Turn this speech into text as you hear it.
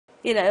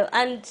you know,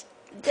 and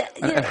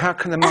how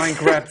can the mind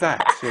grab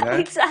that, you know?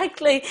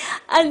 Exactly.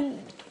 And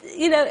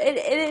you know, it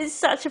is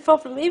such a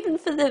problem, even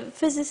for the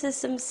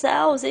physicists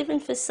themselves, even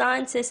for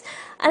scientists,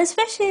 and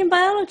especially in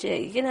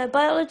biology. You know,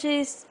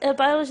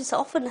 biologists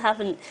often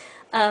haven't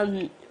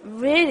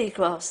really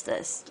grasped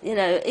this. You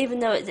know,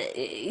 even though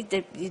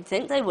you'd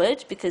think they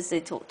would, because they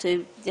talk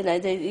to, you know,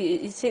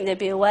 you'd think they'd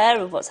be aware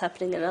of what's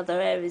happening in other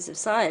areas of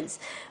science.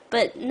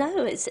 But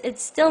no, it's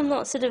still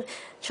not sort of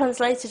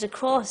translated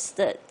across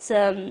that,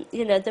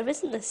 you know, there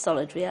isn't this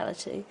solid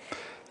reality.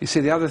 You see,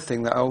 the other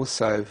thing that I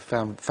also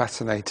found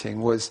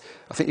fascinating was,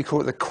 I think you call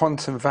it the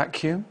quantum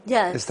vacuum.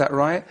 Yes. Is that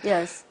right?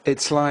 Yes.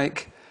 It's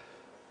like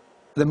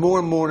the more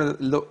and more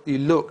you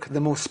look, the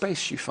more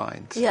space you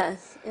find.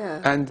 Yes, yeah.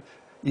 And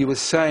you were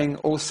saying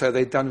also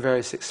they've done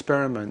various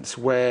experiments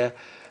where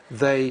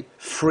they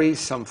freeze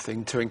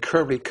something to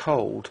incredibly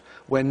cold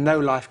where no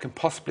life can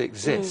possibly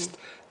exist,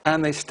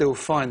 and they still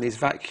find these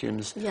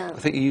vacuums. Yeah. I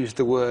think you used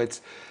the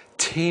words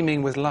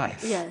teeming with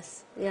life. Yes.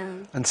 Yeah.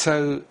 And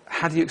so,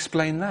 how do you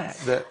explain that?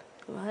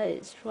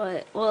 Right.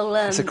 Well,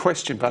 it's a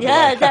question, by the way.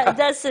 Yeah,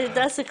 that's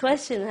a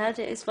question. How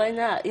do you explain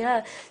that?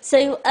 Yeah.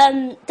 So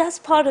that's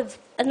part of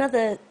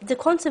another. The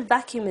quantum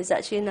vacuum is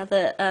actually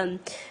another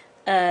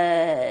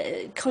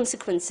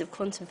consequence of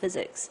quantum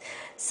physics.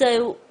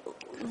 So,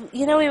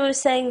 you know, we were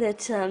saying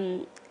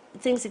that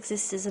things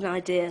exist as an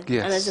idea,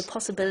 yes, and as a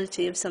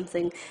possibility of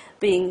something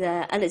being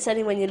there, and it's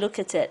only when you look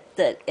at it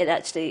that it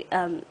actually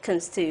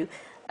comes to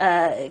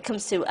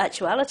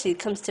actuality,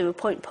 comes to a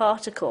point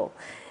particle.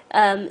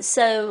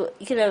 So,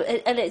 you know,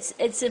 and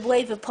it's a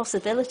wave of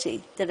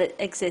possibility that it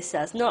exists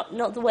as,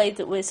 not the wave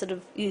that we're sort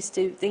of used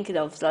to thinking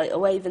of, like a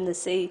wave in the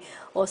sea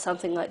or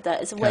something like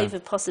that. It's a wave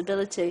of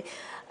possibility.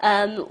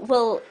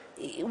 Well,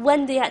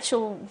 when the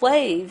actual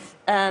wave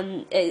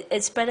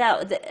is spread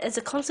out, as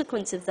a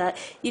consequence of that,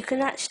 you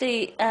can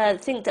actually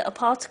think that a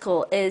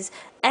particle is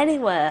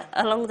anywhere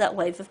along that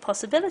wave of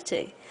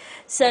possibility.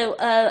 So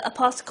a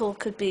particle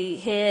could be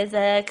here,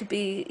 there, could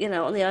be, you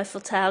know, on the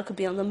Eiffel Tower, could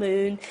be on the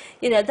moon.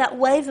 You know, that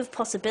wave of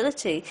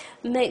possibility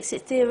makes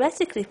it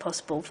theoretically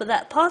possible for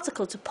that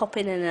particle to pop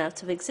in and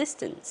out of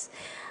existence.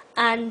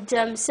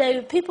 And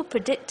so people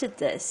predicted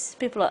this.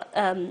 People like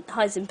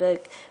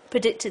Heisenberg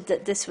predicted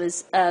that this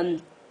was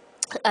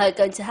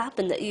going to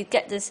happen, that you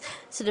get this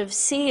sort of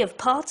sea of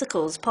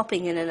particles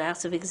popping in and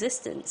out of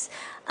existence.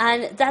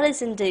 And that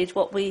is indeed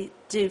what we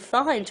do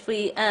find.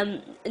 We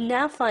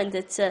now find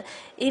that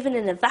even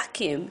in a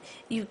vacuum,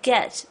 you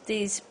get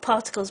these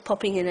particles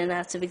popping in and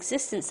out of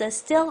existence. They're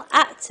still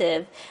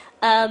active,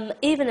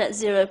 even at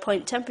 0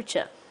 point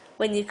temperature.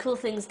 When you cool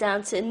things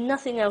down to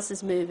nothing else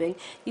is moving,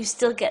 you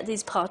still get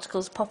these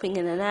particles popping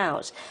in and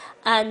out.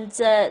 And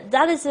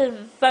that is a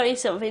very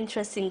sort of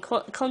interesting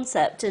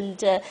concept.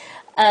 And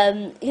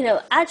you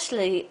know,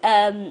 actually,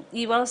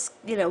 you ask,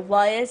 you know,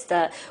 why is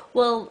that?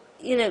 Well,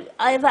 you know,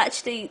 I've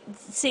actually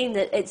seen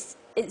that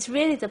it's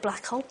really the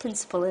black hole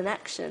principle in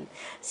action.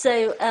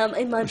 So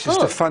in my book, which is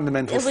the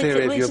fundamental theory of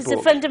your book. Which is the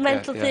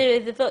fundamental theory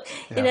of the book.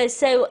 Yeah. You know,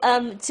 so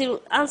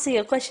to answer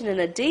your question in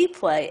a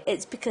deep way,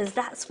 it's because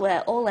that's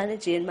where all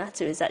energy and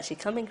matter is actually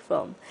coming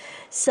from.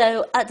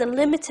 So at the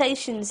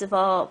limitations of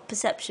our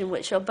perception,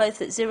 which are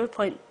both at 0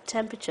 point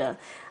temperature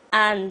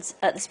and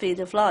at the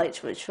speed of light,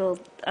 which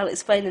I'll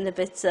explain in a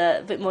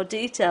bit more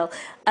detail,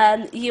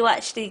 you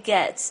actually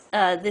get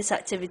this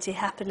activity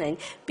happening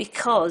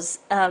because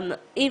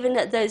even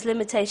at those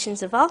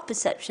limitations of our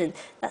perception,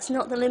 that's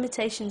not the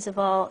limitations of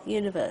our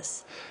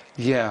universe.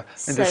 Yeah,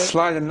 and to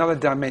slide another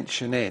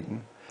dimension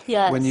in,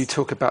 yes, when you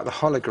talk about the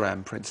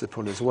hologram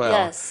principle as well,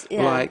 yes,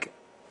 yeah, like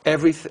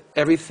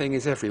everything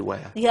is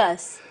everywhere.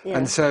 Yes, yeah.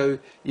 And so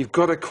you've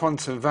got a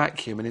quantum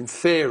vacuum, and in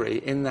theory,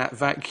 in that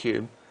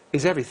vacuum,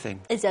 is everything.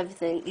 It's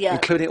everything, yeah.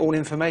 Including all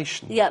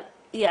information. Yeah,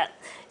 yeah.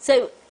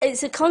 So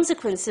it's a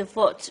consequence of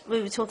what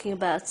we were talking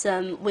about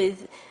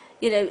with,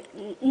 you know,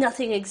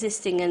 nothing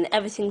existing and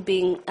everything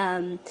being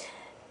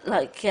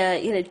like,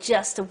 you know,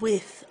 just a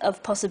whiff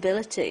of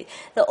possibility.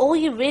 That all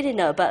you really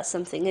know about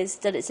something is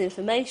that it's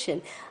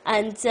information.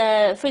 And,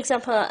 for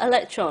example, an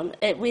electron,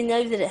 we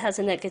know that it has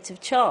a negative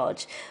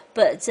charge,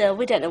 but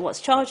we don't know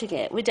what's charging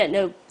it. We don't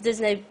know, there's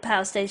no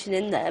power station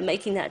in there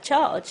making that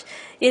charge.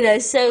 You know,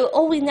 so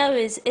all we know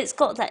is it's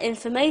got that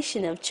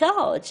information of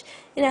charge.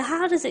 You know,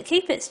 how does it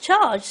keep its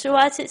charge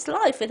throughout its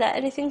life without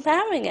anything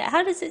powering it?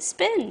 How does it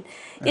spin,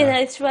 you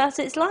know, throughout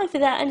its life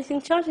without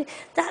anything charging?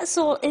 That's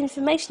all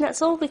information,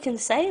 that's all we can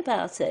say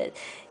about it.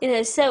 You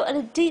know, so at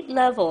a deep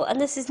level,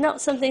 and this is not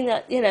something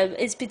that, you know,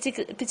 is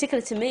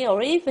particular to me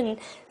or even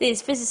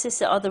these physicists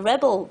that are the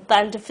rebel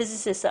band of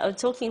physicists that I'm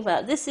talking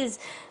about. This is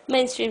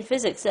mainstream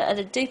physics, that at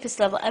a deepest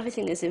level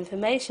everything is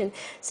information.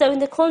 So in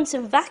the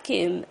quantum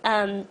vacuum,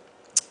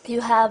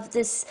 you have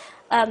this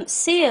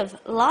sea of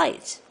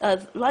light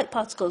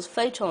particles,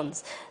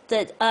 photons,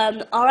 that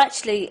are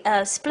actually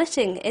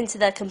splitting into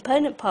their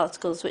component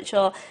particles, which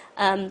are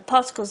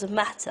particles of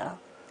matter.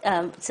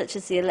 such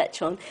as the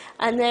electron,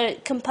 and there are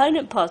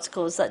component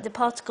particles, like the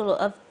particle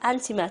of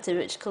antimatter,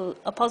 which is called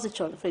a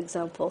positron, for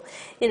example.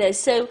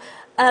 So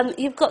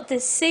you've got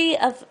this sea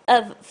of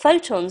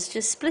photons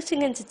just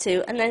splitting into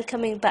two and then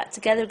coming back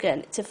together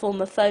again to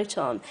form a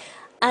photon.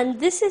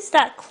 And this is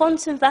that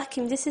quantum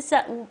vacuum, this is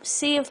that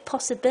sea of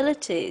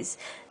possibilities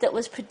that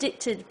was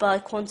predicted by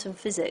quantum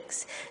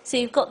physics. So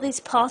you've got these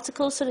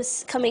particles sort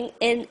of coming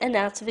in and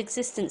out of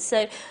existence.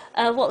 So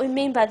what we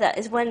mean by that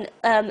is when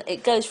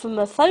it goes from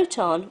a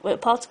photon, or a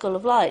particle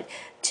of light,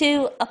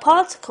 to a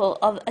particle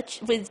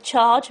with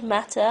charge,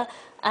 matter,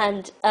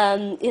 and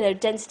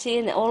density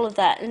and all of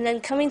that, and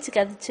then coming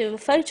together to a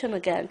photon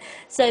again.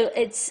 So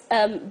it's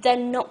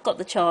then not got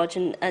the charge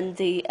and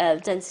the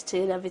density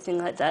and everything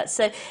like that.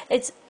 So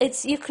it's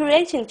you're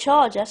creating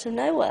charge out of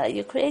nowhere.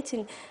 You're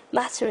creating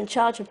matter and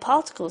charge and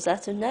particles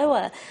out of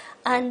nowhere,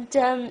 and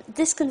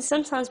this can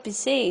sometimes be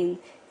seen.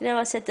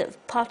 I said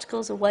that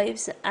particles are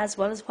waves as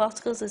well as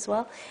particles as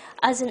well,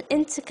 as an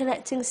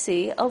interconnecting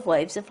sea of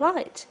waves of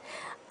light.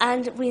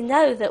 And we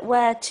know that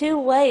where two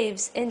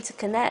waves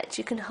interconnect,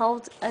 you can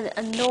hold an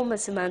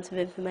enormous amount of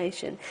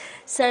information.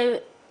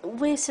 So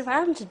we're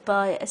surrounded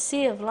by a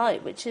sea of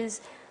light, which is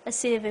a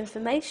sea of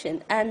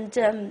information. And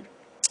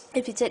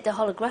if you take the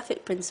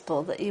holographic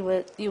principle that you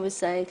were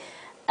saying,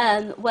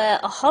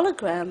 where a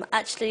hologram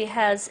actually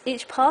has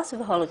each part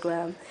of a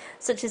hologram,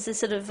 such as the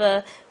sort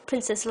of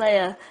Princess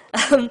Leia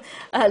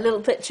little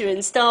picture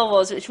in Star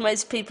Wars, which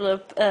most people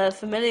are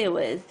familiar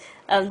with.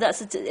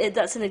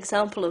 That's an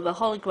example of a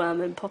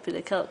hologram in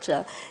popular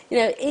culture.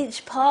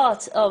 Each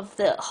part of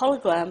the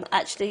hologram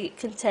actually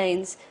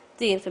contains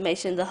the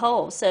information in the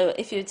whole. So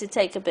if you were to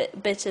take a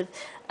bit of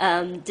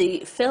the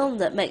film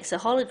that makes a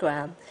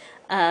hologram,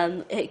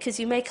 because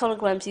you make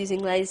holograms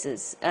using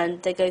lasers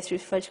and they go through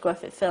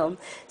photographic film.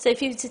 So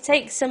if you were to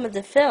take some of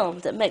the film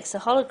that makes a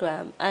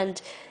hologram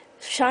and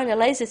shine a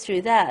laser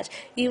through that,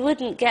 you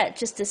wouldn't get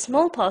just a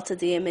small part of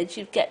the image,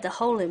 you'd get the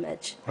whole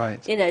image.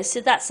 Right.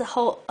 So that's a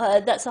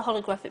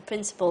holographic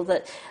principle,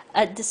 that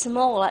the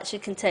small actually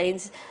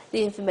contains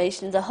the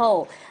information in the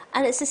whole.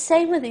 And it's the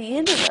same with the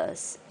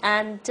universe.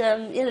 And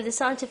the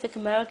Scientific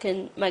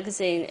American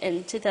magazine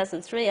in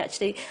 2003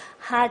 actually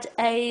had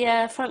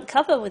a front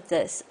cover with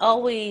this. Are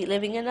we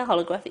living in a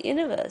holographic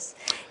universe?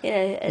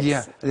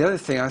 Yeah. The other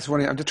thing I'm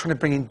just trying to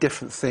bring in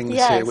different things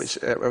here, which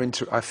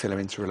I feel are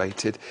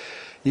interrelated.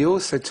 You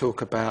also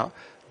talk about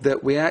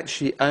that we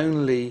actually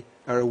only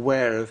are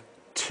aware of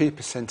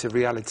 2% of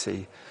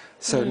reality.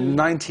 So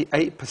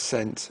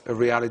 98% of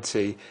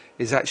reality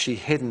is actually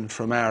hidden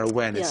from our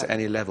awareness at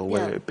any level,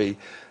 whether it be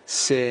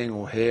seeing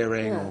or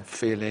hearing or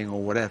feeling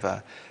or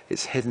whatever.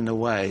 It's hidden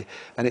away.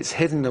 And it's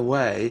hidden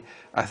away,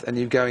 and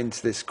you go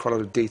into this quite a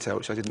lot of detail,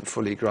 which I didn't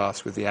fully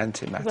grasp with the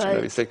antimatter and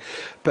everything.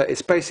 But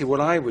it's basically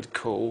what I would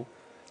call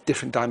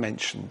different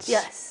dimensions.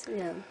 Yes,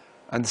 yeah.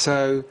 And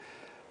so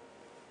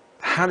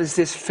how does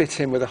this fit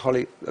in with the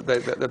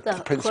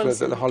principle of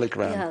the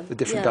hologram, the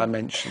different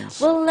dimensions?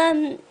 Well,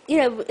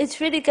 it's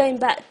really going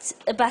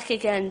back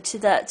again to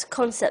that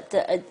concept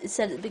that I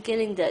said at the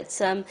beginning, that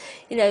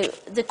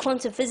the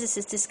quantum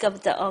physicists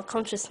discovered that our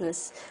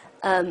consciousness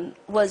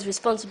was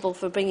responsible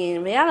for bringing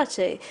in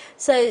reality.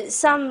 So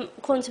some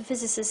quantum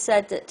physicists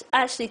said that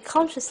actually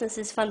consciousness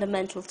is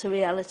fundamental to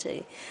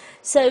reality.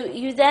 So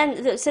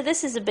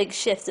this is a big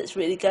shift that's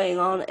really going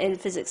on in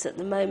physics at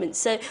the moment.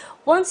 So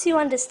once you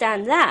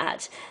understand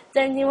that,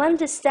 then you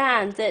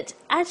understand that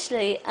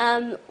actually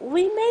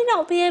we may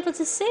not be able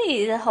to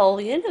see the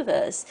whole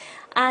universe,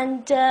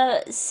 and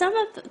some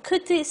of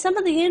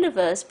the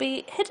universe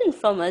be hidden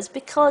from us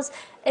because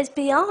it's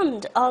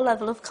beyond our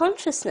level of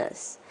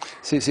consciousness.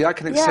 See, I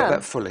can accept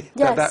that fully.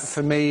 Yes. That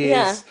for me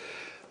is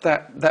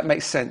that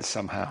makes sense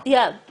somehow.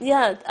 Yeah.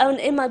 And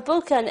in my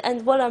book,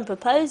 and what I'm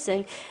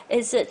proposing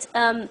is that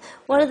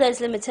one of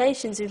those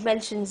limitations, we've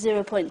mentioned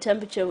 0-point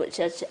temperature, which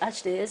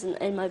actually isn't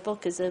in my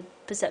book as a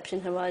perception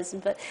horizon,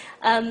 but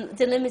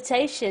the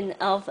limitation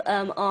of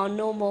our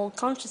normal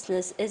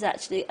consciousness is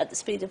actually at the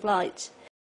speed of light.